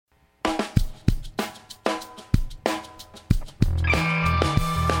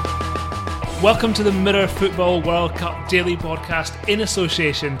Welcome to the Mirror Football World Cup Daily Podcast in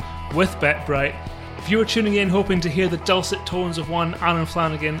association with BetBright. If you were tuning in hoping to hear the dulcet tones of one Aaron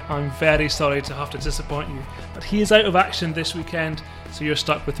Flanagan, I'm very sorry to have to disappoint you, but he is out of action this weekend, so you're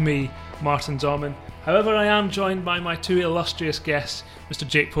stuck with me, Martin Dorman. However, I am joined by my two illustrious guests, Mr.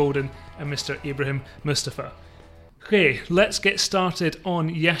 Jake Polden and Mr. Ibrahim Mustafa. Okay, let's get started on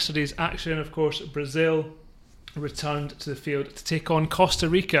yesterday's action. Of course, Brazil returned to the field to take on Costa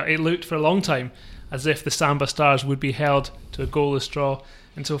Rica. It looked for a long time as if the Samba Stars would be held to a goalless draw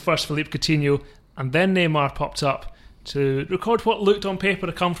until first Philippe Coutinho and then Neymar popped up to record what looked on paper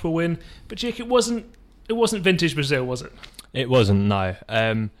a comfortable win. But Jake, it wasn't vintage Brazil, was it? It wasn't, no.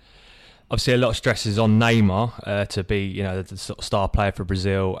 Obviously, a lot of stress is on Neymar to be, the sort of star player for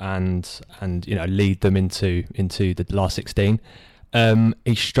Brazil and lead them into the last 16.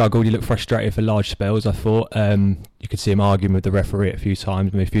 He struggled. He looked frustrated for large spells, I thought. You could see him arguing with the referee a few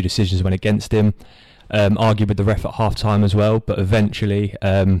times. A few decisions went against him. Argued with the ref at half-time as well. But eventually,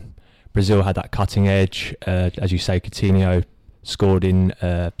 Brazil had that cutting edge. As you say, Coutinho scored in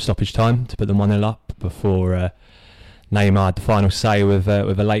stoppage time to put them 1-0 up before Neymar had the final say with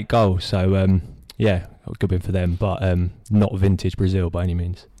a late goal. So, good win for them. But not vintage Brazil by any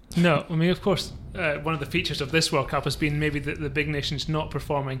means. No, I mean, of course, one of the features of this World Cup has been maybe the big nations not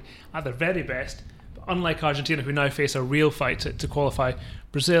performing at their very best. But unlike Argentina, who now face a real fight to qualify,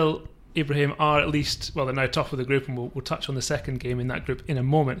 Brazil, Ibrahim, are at least, well, they're now top of the group, and we'll touch on the second game in that group in a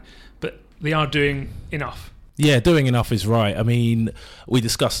moment, but they are doing enough. Yeah, doing enough is right. I mean, we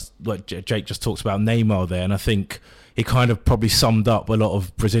discussed what Jake just talked about Neymar there, and I think he kind of probably summed up a lot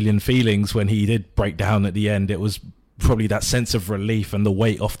of Brazilian feelings when he did break down at the end. It was probably that sense of relief and the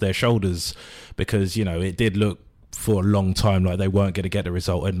weight off their shoulders, because it did look for a long time like they weren't going to get the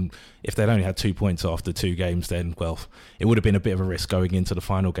result, and if they'd only had 2 points after 2 games, then it would have been a bit of a risk going into the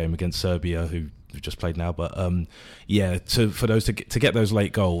final game against Serbia, who just played now. But for those to get those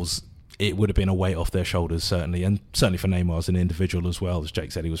late goals, it would have been a weight off their shoulders, certainly, and certainly for Neymar as an individual as well. As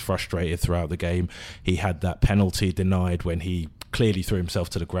Jake said, he was frustrated throughout the game. He had that penalty denied when he clearly threw himself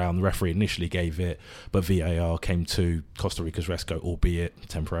to the ground. The referee initially gave it, but VAR came to Costa Rica's rescue, albeit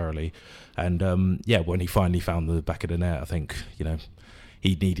temporarily. And when he finally found the back of the net, I think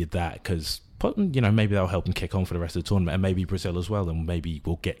he needed that, because maybe that'll help him kick on for the rest of the tournament, and maybe Brazil as well. And maybe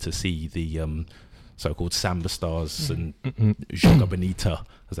we'll get to see the so-called Samba Stars and Joga Bonita,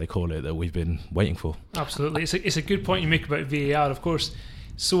 as they call it, that we've been waiting for. Absolutely, it's a good point you make about VAR. Of course,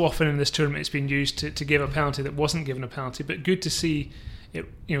 so often in this tournament it's been used to give a penalty that wasn't given a penalty, but good to see it,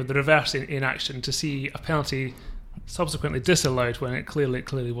 the reverse in action, to see a penalty subsequently disallowed when it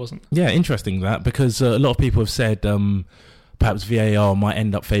clearly wasn't. Yeah, interesting that, because a lot of people have said perhaps VAR might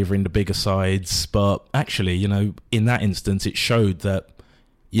end up favouring the bigger sides, but actually, in that instance it showed that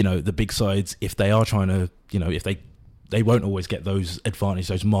the big sides, if they are trying to, if they won't always get those advantages,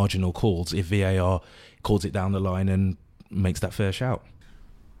 those marginal calls, if VAR calls it down the line and makes that fair shout.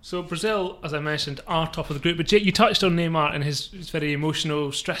 So Brazil, as I mentioned, are top of the group. But Jake, you touched on Neymar and his very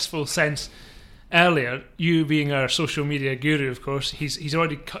emotional, stressful sense earlier. You being our social media guru, of course, he's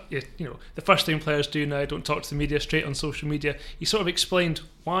already cut. The first thing players do now, don't talk to the media, straight on social media. He sort of explained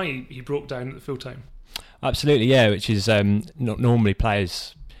why he broke down at the full time. Absolutely, yeah. Which is not normally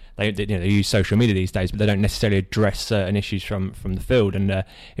players. They use social media these days, but they don't necessarily address certain issues from the field. And it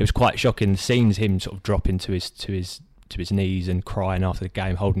was quite shocking. The scenes, him sort of dropping to his knees and crying after the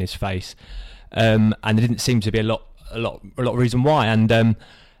game, holding his face, and there didn't seem to be a lot of reason why. And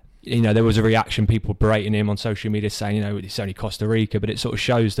there was a reaction, people berating him on social media, saying it's only Costa Rica, but it sort of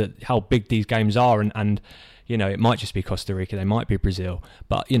shows that how big these games are, and it might just be Costa Rica, they might be Brazil,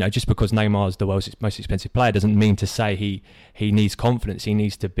 but just because Neymar is the world's most expensive player doesn't mean to say he needs confidence. He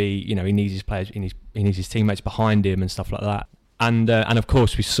needs to be, he needs his players, he needs his teammates behind him and stuff like that. And of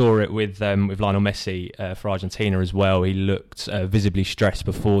course we saw it with Lionel Messi for Argentina as well. He looked visibly stressed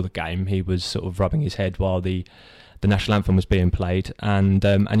before the game. He was sort of rubbing his head while the national anthem was being played, and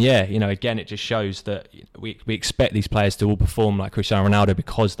again, it just shows that we expect these players to all perform like Cristiano Ronaldo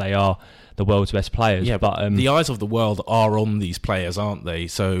because they are the world's best players. Yeah, but the eyes of the world are on these players, aren't they?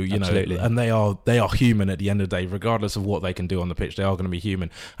 So Absolutely. And they are human at the end of the day, regardless of what they can do on the pitch. They are going to be human.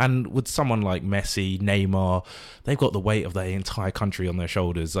 And with someone like Messi, Neymar, they've got the weight of their entire country on their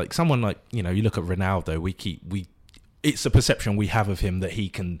shoulders. Like someone like you look at Ronaldo, it's a perception we have of him that he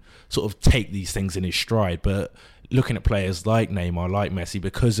can sort of take these things in his stride, but looking at players like Neymar, like Messi,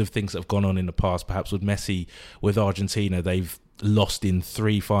 because of things that have gone on in the past, perhaps with Messi, with Argentina, they've lost in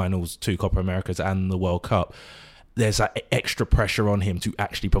 3 finals, 2 Copa Americas and the World Cup. There's that extra pressure on him to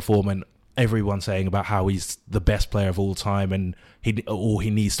actually perform, and everyone saying about how he's the best player of all time and he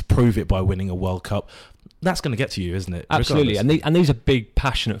needs to prove it by winning a World Cup. That's going to get to you, isn't it? Absolutely, and these are big,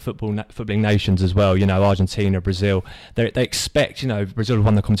 passionate footballing nations as well. Argentina, Brazil. They expect, Brazil have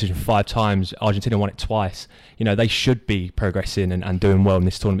won the competition 5 times. Argentina won it twice. They should be progressing and doing well in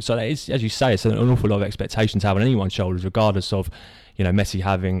this tournament. So, it is, as you say, it's an awful lot of expectation to have on anyone's shoulders, regardless of, Messi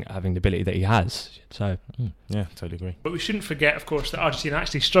having the ability that he has. So, yeah, totally agree. But we shouldn't forget, of course, that Argentina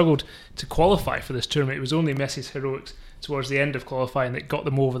actually struggled to qualify for this tournament. It was only Messi's heroics towards the end of qualifying that got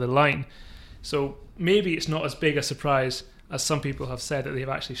them over the line. So maybe it's not as big a surprise as some people have said that they've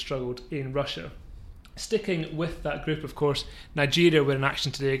actually struggled in Russia. Sticking with that group, of course, Nigeria were in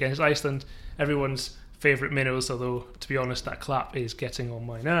action today against Iceland. Everyone's favourite minnows, although, to be honest, that clap is getting on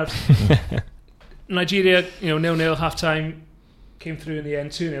my nerves. Nigeria, 0-0 half-time, came through in the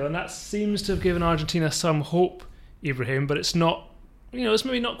end 2-0, and that seems to have given Argentina some hope, Ibrahim, but it's not, it's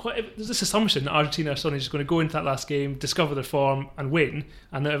maybe not quite. There's this assumption that Argentina are suddenly just going to go into that last game, discover their form and win,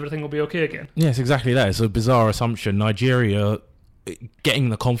 and that everything will be okay again. Yes, exactly that. It's a bizarre assumption. Nigeria getting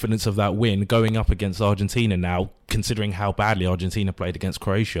the confidence of that win, going up against Argentina now, considering how badly Argentina played against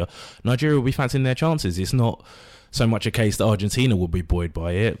Croatia, Nigeria will be fancying their chances. It's not so much a case that Argentina will be buoyed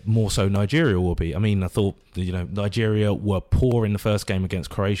by it, more so Nigeria will be. I mean, I thought, Nigeria were poor in the first game against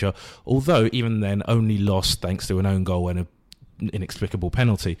Croatia, although even then only lost thanks to an own goal and an inexplicable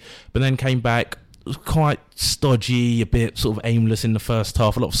penalty. But then came back, was quite stodgy, a bit sort of aimless in the first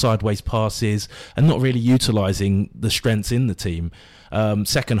half, a lot of sideways passes, and not really utilising the strengths in the team.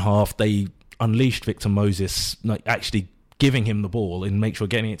 Second half, they unleashed Victor Moses, actually giving him the ball and make sure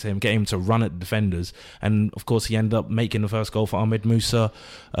getting it to him, getting him to run at the defenders. And of course, he ended up making the first goal for Ahmed Musa,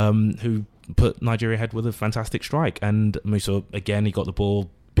 who put Nigeria ahead with a fantastic strike. And Musa, again, he got the ball,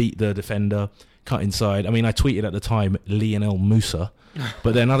 beat the defender, cut inside. I mean, I tweeted at the time, Lionel Musa,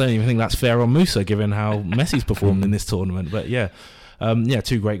 but then I don't even think that's fair on Musa, given how Messi's performed in this tournament. But yeah,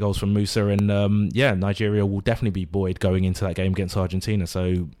 2 great goals from Musa. And Nigeria will definitely be buoyed going into that game against Argentina.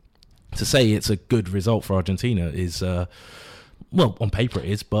 So to say it's a good result for Argentina is, on paper it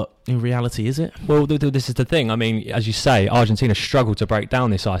is, but in reality, is it? Well, this is the thing. I mean, as you say, Argentina struggled to break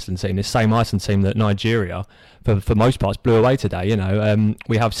down this Iceland team, this same Iceland team that Nigeria, for most parts, blew away today.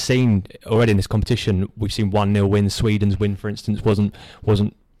 We have seen already in this competition, we've seen 1-0 wins. Sweden's win, for instance, wasn't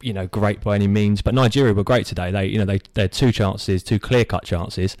great by any means, but Nigeria were great today. They had 2 chances, 2 clear-cut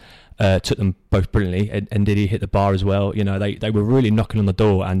chances. Took them both brilliantly, and did he hit the bar as well? They were really knocking on the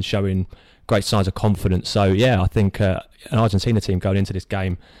door and showing great signs of confidence. So yeah, I think an Argentina team going into this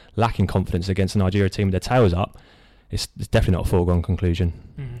game lacking confidence against a Nigeria team with their tails up, it's definitely not a foregone conclusion.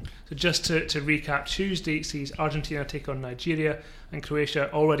 Mm-hmm. So just to recap, Tuesday sees Argentina take on Nigeria, and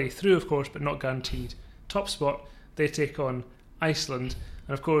Croatia already through, of course, but not guaranteed top spot. They take on Iceland,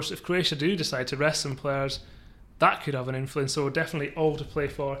 and of course, if Croatia do decide to rest some players, that could have an influence. So definitely all to play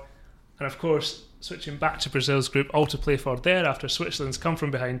for. And of course, switching back to Brazil's group, all to play for there after Switzerland's come from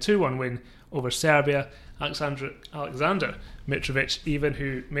behind 2-1 win over Serbia. Alexander Mitrovic, even,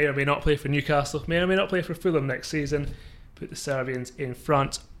 who may or may not play for Newcastle, may or may not play for Fulham next season, put the Serbians in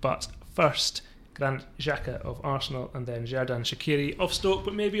front. But first, Granit Xhaka of Arsenal and then Xherdan Shaqiri of Stoke,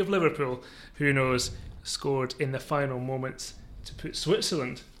 but maybe of Liverpool, who knows, scored in the final moments to put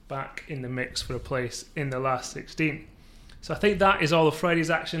Switzerland back in the mix for a place in the last 16. So I think that is all of Friday's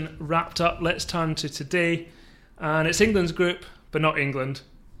action wrapped up. Let's turn to today. And it's England's group, but not England.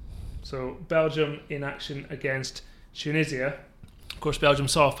 So Belgium in action against Tunisia. Of course, Belgium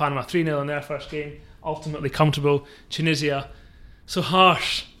saw Panama 3-0 in their first game. Ultimately comfortable. Tunisia, so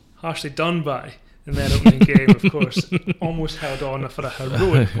harshly done by in their opening game, of course. Almost held on for a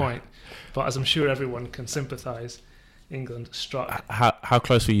heroic point. But as I'm sure everyone can sympathise, England struck. How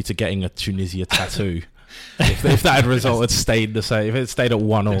close were you to getting a Tunisia tattoo? if that result had stayed the same, if it stayed at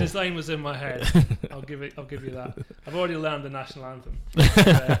 1-1. The design was in my head. I'll give you that. I've already learned the national anthem.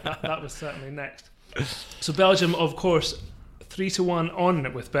 That was certainly next. So Belgium, of course, 3-1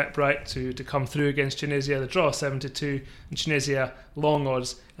 on with BetBright to come through against Tunisia. The draw 7-2, and Tunisia long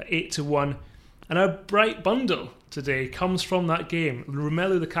odds at 8-1. And our bright bundle today comes from that game.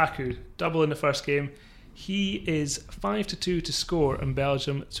 Romelu Lukaku, double in the first game. He is 5-2 to score, and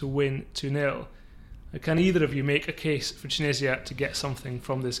Belgium to win 2-0. Can either of you make a case for Tunisia to get something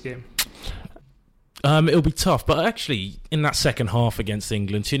from this game? It'll be tough, but actually in that second half against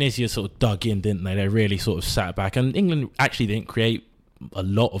England, Tunisia sort of dug in, didn't they? They really sort of sat back, and England actually didn't create a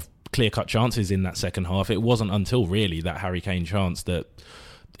lot of clear-cut chances in that second half. It wasn't until really that Harry Kane chance that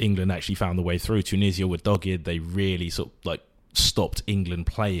England actually found the way through. Tunisia were dogged. They really sort of stopped England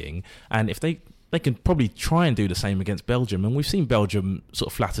playing, and if they they can probably try and do the same against Belgium. And we've seen Belgium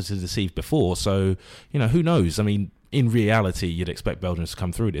sort of flatter to deceive before. So, who knows? I mean, in reality, you'd expect Belgium to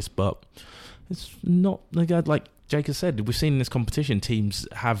come through this, but it's not like Jake has said. We've seen in this competition, teams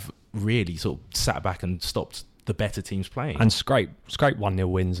have really sort of sat back and stopped the better teams playing. And scrape 1-0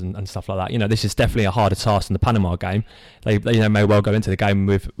 wins and stuff like that. This is definitely a harder task than the Panama game. They may well go into the game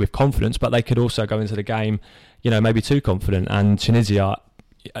with confidence, but they could also go into the game, maybe too confident. And Tunisia,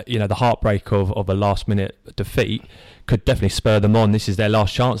 the heartbreak of a last minute defeat could definitely spur them on. This is their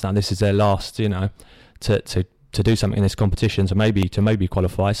last chance now. This is their last, to do something in this competition, to maybe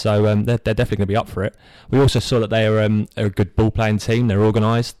qualify. So they're definitely going to be up for it. We also saw that they are a good ball playing team. They're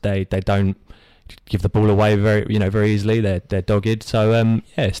organised. They don't give the ball away very easily. They're dogged. So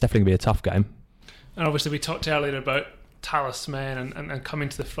it's definitely going to be a tough game. And obviously we talked earlier about talisman and coming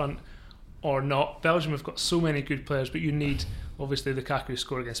to the front or not. Belgium have got so many good players, but you need obviously Lukaku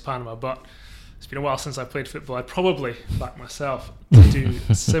score against Panama. But it's been a while since I played football. I'd probably back myself to do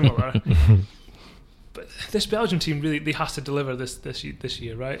similar. But this Belgium team they has to deliver this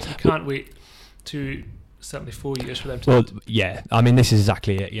year, right? You can't wait to certainly 4 years for them to. Well, yeah, I mean, this is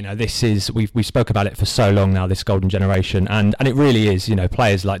exactly it. This is we spoke about it for so long now. This golden generation, and it really is.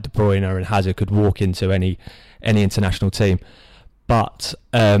 Players like De Bruyne and Hazard could walk into any international team, but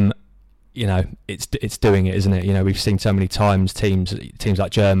it's doing it, isn't it? We've seen so many times teams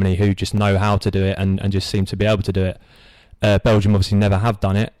like Germany who just know how to do it and just seem to be able to do it. Belgium obviously never have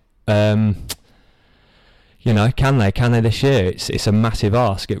done it. Can they this year? It's a massive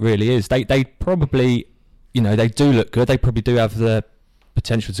ask. It really is. They probably, they do look good. They probably do have the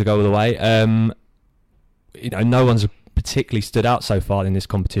potential to go all the way. No one's particularly stood out so far in this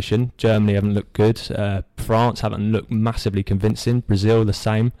competition. Germany haven't looked good. France haven't looked massively convincing. Brazil the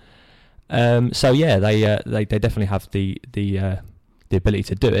same. So yeah, they definitely have the ability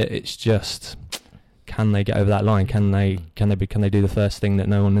to do it. It's just, can they get over that line? Can they do the first thing that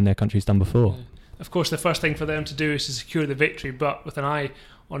no one in their country's done before? Yeah. Of course, the first thing for them to do is to secure the victory, but with an eye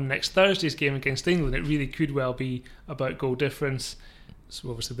on next Thursday's game against England, it really could well be about goal difference.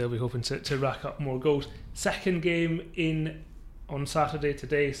 So obviously they'll be hoping to rack up more goals. Second game on Saturday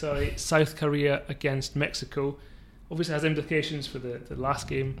today, South Korea against Mexico. Obviously has implications for the last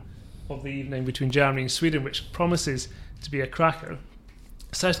game of the evening between Germany and Sweden, which promises to be a cracker.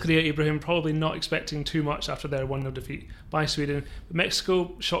 South Korea, Ibrahim, probably not expecting too much after their 1-0 defeat by Sweden. But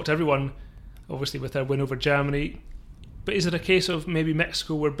Mexico shocked everyone, obviously, with their win over Germany. But is it a case of maybe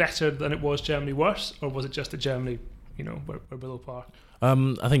Mexico were better than it was Germany worse, or was it just that Germany, were below par?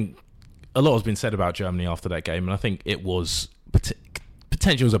 I think a lot has been said about Germany after that game, and I think it was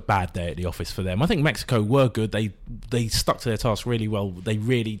potentially was a bad day at the office for them. I think Mexico were good. They stuck to their task really well. They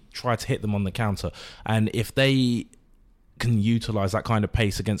really tried to hit them on the counter, and if they can utilise that kind of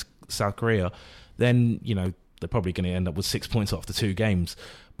pace against South Korea, then they're probably going to end up with 6 points after 2 games.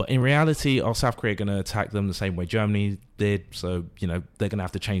 But in reality, are South Korea going to attack them the same way Germany did? So, they're going to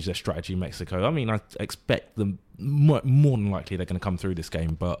have to change their strategy, Mexico. I mean, I expect them, more than likely, they're going to come through this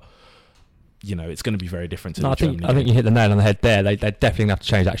game. But, it's going to be very different to Germany. I think you hit the nail on the head there. They're definitely going to have to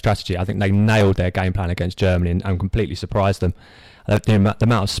change that strategy. I think they nailed their game plan against Germany and completely surprised them. The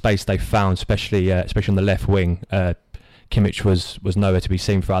amount of space they found, especially on the left wing, Kimmich was nowhere to be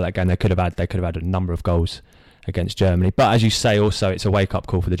seen throughout that game. They could have had a number of goals against Germany. But as you say, also, it's a wake-up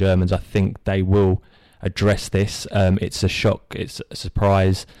call for the Germans. I think they will address this. It's a shock, it's a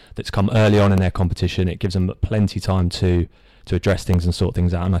surprise that's come early on in their competition. It gives them plenty of time to address things and sort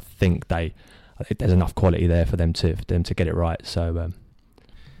things out, and I think there's enough quality there for them to get it right. So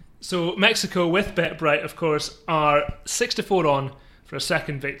Mexico, with BetBright, of course, are 6-4 on for a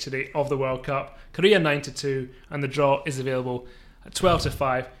second victory of the World Cup. Korea 9-2, and the draw is available at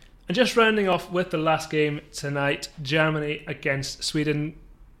 12-5. And just rounding off with the last game tonight, Germany against Sweden.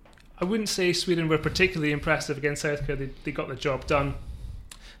 I wouldn't say Sweden were particularly impressive against South Korea. They got the job done.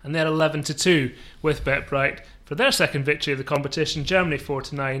 And they're 11-2 with BetBright for their second victory of the competition. Germany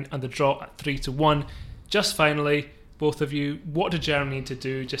 4-9 and the draw at 3-1. Just finally, both of you, what do Germany need to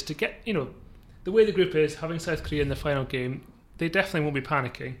do just to get, the way the group is, having South Korea in the final game, they definitely won't be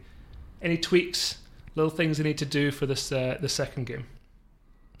panicking. Any tweaks, little things they need to do for this the second game?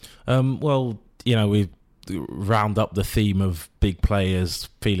 We round up the theme of big players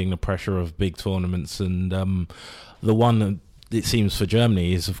feeling the pressure of big tournaments, and the one that it seems for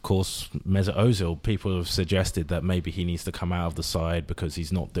Germany is, of course, Mesut Ozil. People have suggested that maybe he needs to come out of the side because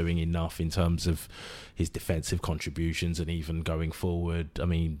he's not doing enough in terms of his defensive contributions and even going forward. I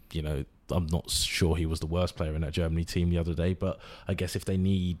mean, I'm not sure he was the worst player in that Germany team the other day, but I guess if they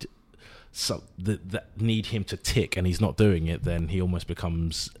need that need him to tick and he's not doing it, then he almost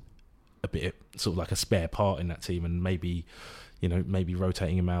becomes a bit sort of like a spare part in that team, and maybe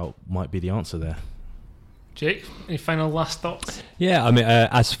rotating him out might be the answer there. Jake, any final last thoughts? Yeah, I mean,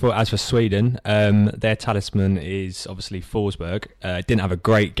 as for Sweden, their talisman is obviously Forsberg. Didn't have a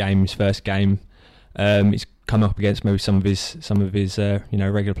great game his first game. He's come up against maybe some of his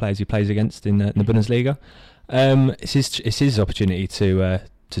regular players he plays against in the Bundesliga. It's his opportunity to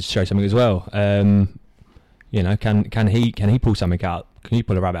show something as well. Can he pull something out? Can he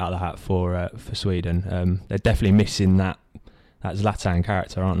pull a rabbit out of the hat for Sweden? They're definitely missing that Zlatan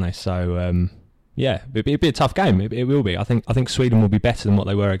character, aren't they? So. Yeah, it'd be a tough game. It will be. I think Sweden will be better than what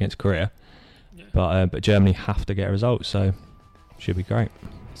they were against Korea, but Germany have to get a result, so should be great.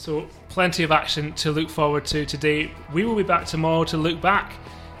 So plenty of action to look forward to today. We will be back tomorrow to look back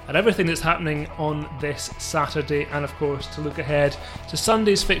at everything that's happening on this Saturday, and of course to look ahead to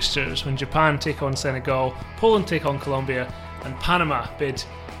Sunday's fixtures when Japan take on Senegal, Poland take on Colombia, and Panama bid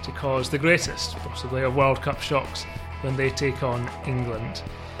to cause the greatest, possibly, of World Cup shocks when they take on England.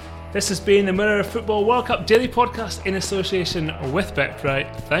 This has been the Mirror of Football World Cup Daily Podcast in association with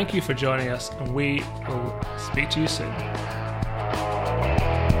BetBright. Thank you for joining us, and we will speak to you soon.